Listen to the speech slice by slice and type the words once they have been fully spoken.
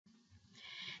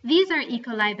These are E.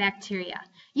 coli bacteria.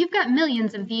 You've got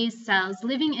millions of these cells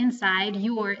living inside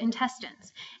your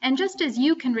intestines. And just as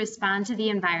you can respond to the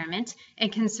environment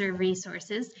and conserve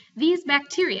resources, these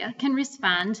bacteria can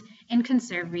respond and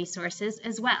conserve resources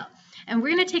as well. And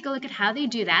we're going to take a look at how they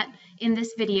do that in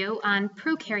this video on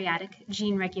prokaryotic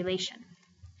gene regulation.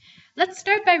 Let's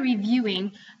start by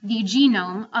reviewing the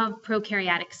genome of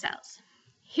prokaryotic cells.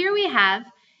 Here we have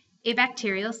a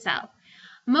bacterial cell.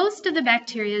 Most of the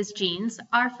bacteria's genes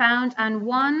are found on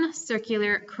one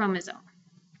circular chromosome.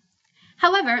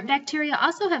 However, bacteria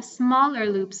also have smaller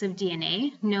loops of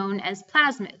DNA known as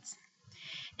plasmids.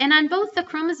 And on both the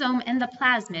chromosome and the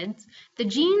plasmids, the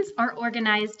genes are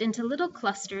organized into little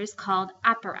clusters called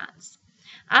operons.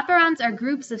 Operons are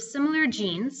groups of similar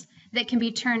genes that can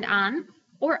be turned on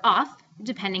or off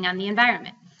depending on the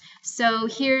environment. So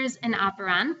here's an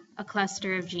operon, a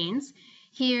cluster of genes.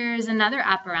 Here's another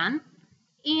operon.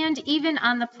 And even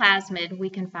on the plasmid,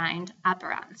 we can find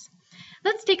operons.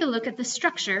 Let's take a look at the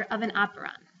structure of an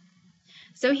operon.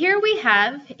 So here we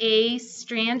have a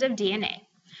strand of DNA.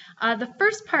 The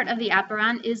first part of the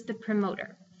operon is the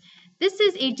promoter. This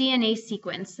is a DNA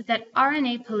sequence that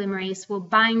RNA polymerase will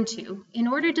bind to in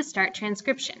order to start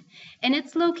transcription, and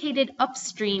it's located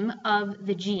upstream of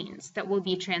the genes that will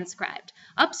be transcribed.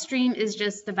 Upstream is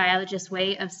just the biologist's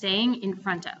way of saying in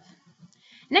front of.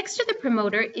 Next to the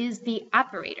promoter is the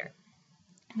operator.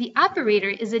 The operator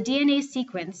is a DNA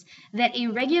sequence that a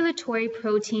regulatory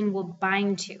protein will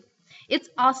bind to. It's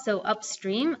also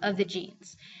upstream of the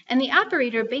genes. And the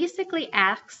operator basically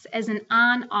acts as an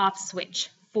on-off switch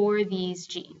for these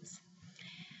genes.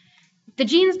 The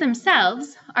genes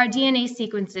themselves are DNA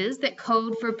sequences that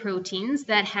code for proteins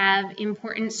that have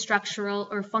important structural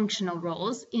or functional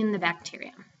roles in the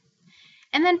bacterium.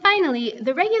 And then finally,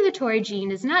 the regulatory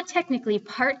gene is not technically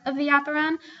part of the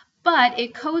operon, but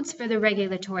it codes for the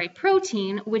regulatory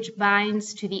protein which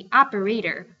binds to the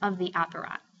operator of the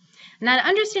operon. Now, to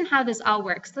understand how this all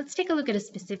works, let's take a look at a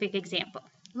specific example,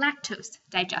 lactose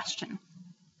digestion.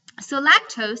 So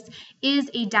lactose is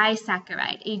a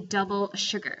disaccharide, a double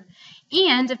sugar.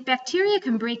 And if bacteria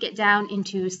can break it down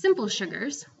into simple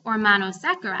sugars or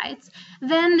monosaccharides,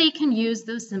 then they can use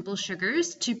those simple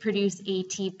sugars to produce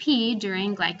ATP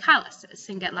during glycolysis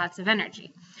and get lots of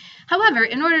energy. However,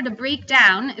 in order to break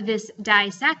down this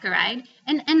disaccharide,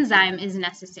 an enzyme is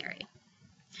necessary.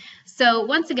 So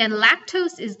once again,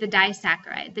 lactose is the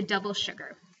disaccharide, the double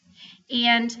sugar.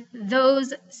 And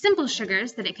those simple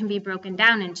sugars that it can be broken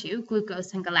down into,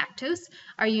 glucose and galactose,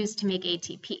 are used to make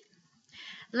ATP.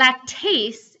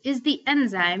 Lactase is the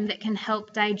enzyme that can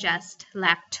help digest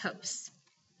lactose.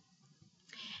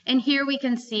 And here we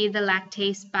can see the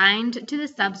lactase bind to the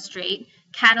substrate,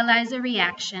 catalyze a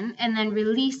reaction, and then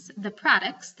release the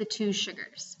products, the two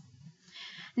sugars.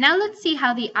 Now let's see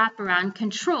how the operon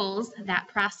controls that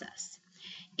process.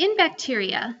 In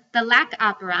bacteria, the lac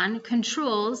operon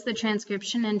controls the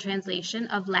transcription and translation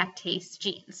of lactase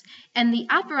genes, and the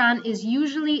operon is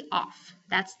usually off.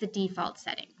 That's the default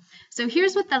setting. So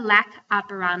here's what the lac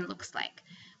operon looks like.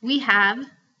 We have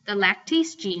the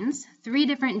lactase genes, 3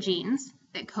 different genes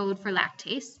that code for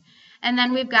lactase, and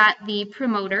then we've got the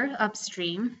promoter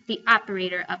upstream, the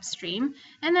operator upstream,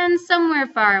 and then somewhere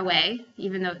far away,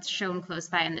 even though it's shown close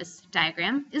by in this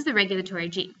diagram, is the regulatory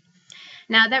gene.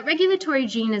 Now, that regulatory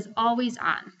gene is always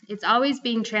on. It's always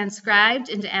being transcribed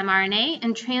into mRNA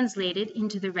and translated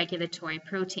into the regulatory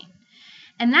protein.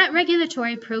 And that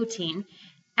regulatory protein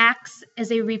acts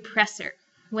as a repressor.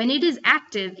 When it is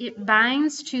active, it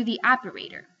binds to the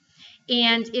operator,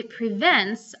 and it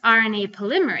prevents RNA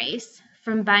polymerase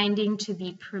from binding to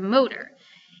the promoter.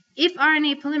 If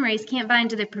RNA polymerase can't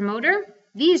bind to the promoter,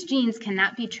 these genes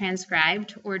cannot be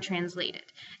transcribed or translated.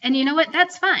 And you know what?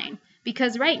 That's fine.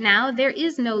 Because right now, there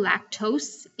is no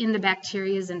lactose in the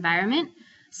bacteria's environment,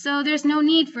 so there's no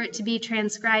need for it to be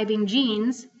transcribing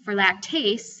genes for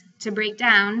lactase to break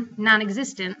down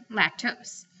non-existent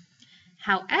lactose.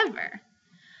 However,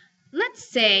 let's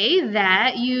say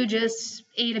that you just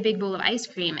ate a big bowl of ice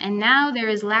cream, and now there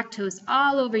is lactose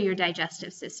all over your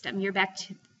digestive system. Your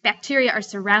bacteria are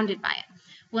surrounded by it.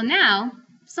 Well, now,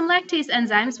 some lactase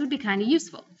enzymes would be kind of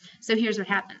useful. So here's what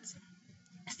happens.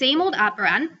 Same old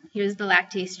operon. Here's the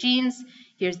lactase genes,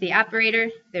 here's the operator,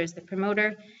 there's the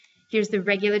promoter, here's the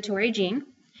regulatory gene.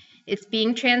 It's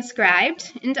being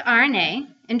transcribed into RNA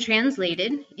and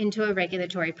translated into a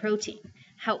regulatory protein.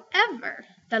 However,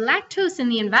 the lactose in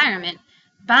the environment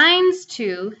binds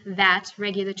to that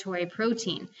regulatory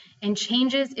protein and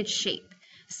changes its shape.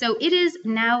 So it is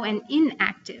now an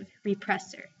inactive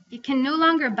repressor. It can no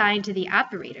longer bind to the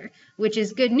operator, which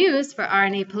is good news for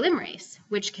RNA polymerase,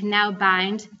 which can now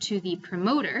bind to the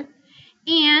promoter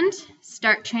and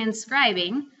start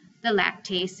transcribing the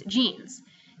lactase genes.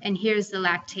 And here's the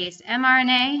lactase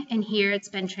mRNA, and here it's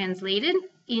been translated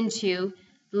into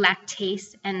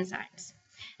lactase enzymes.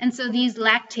 And so these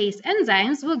lactase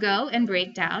enzymes will go and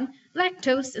break down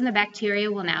lactose, and the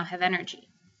bacteria will now have energy.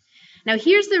 Now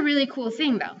here's the really cool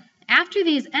thing though. After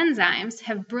these enzymes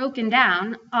have broken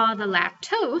down all the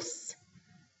lactose,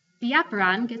 the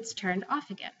operon gets turned off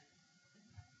again.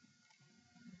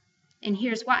 And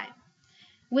here's why.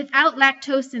 Without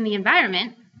lactose in the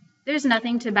environment, there's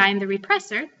nothing to bind the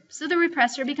repressor, so the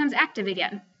repressor becomes active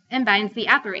again and binds the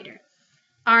operator.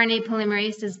 RNA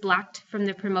polymerase is blocked from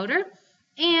the promoter,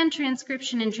 and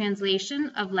transcription and translation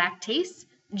of lactase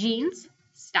genes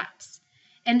stops.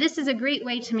 And this is a great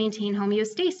way to maintain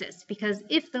homeostasis, because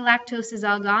if the lactose is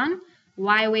all gone,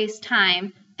 why waste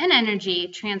time and energy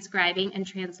transcribing and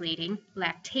translating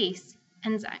lactase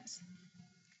enzymes?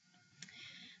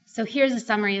 So here's a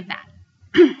summary of that.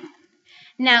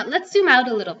 Now let's zoom out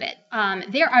a little bit.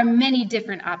 There are many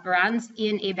different operons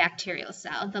in a bacterial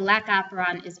cell. The lac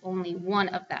operon is only one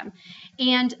of them.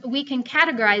 And we can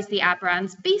categorize the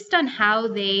operons based on how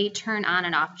they turn on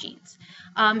and off genes.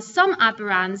 Some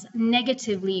operons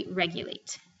negatively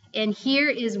regulate. And here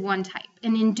is one type,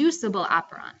 an inducible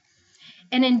operon.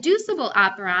 An inducible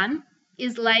operon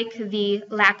is like the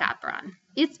lac operon.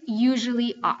 It's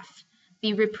usually off.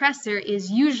 The repressor is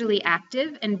usually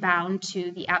active and bound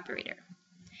to the operator.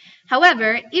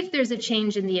 However, if there's a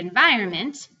change in the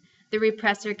environment, the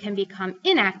repressor can become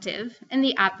inactive and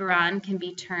the operon can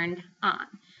be turned on.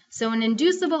 So an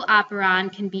inducible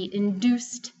operon can be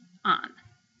induced on.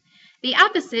 The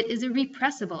opposite is a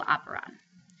repressible operon.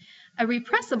 A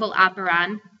repressible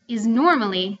operon is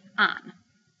normally on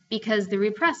because the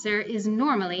repressor is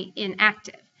normally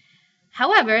inactive.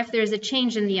 However, if there's a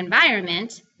change in the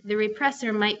environment, the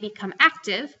repressor might become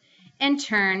active and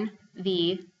turn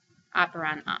the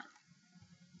operon on.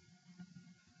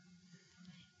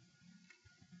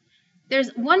 There's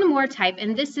one more type,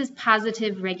 and this is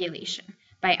positive regulation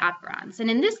by operons. And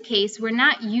in this case, we're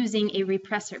not using a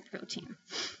repressor protein.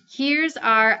 Here's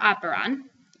our operon.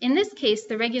 In this case,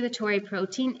 the regulatory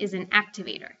protein is an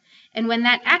activator. And when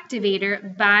that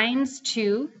activator binds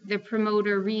to the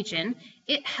promoter region,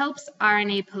 it helps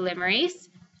RNA polymerase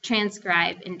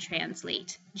transcribe and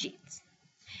translate genes.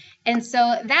 And so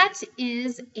that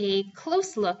is a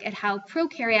close look at how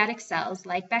prokaryotic cells,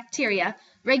 like bacteria,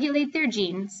 regulate their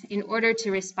genes in order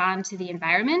to respond to the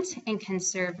environment and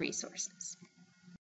conserve resources.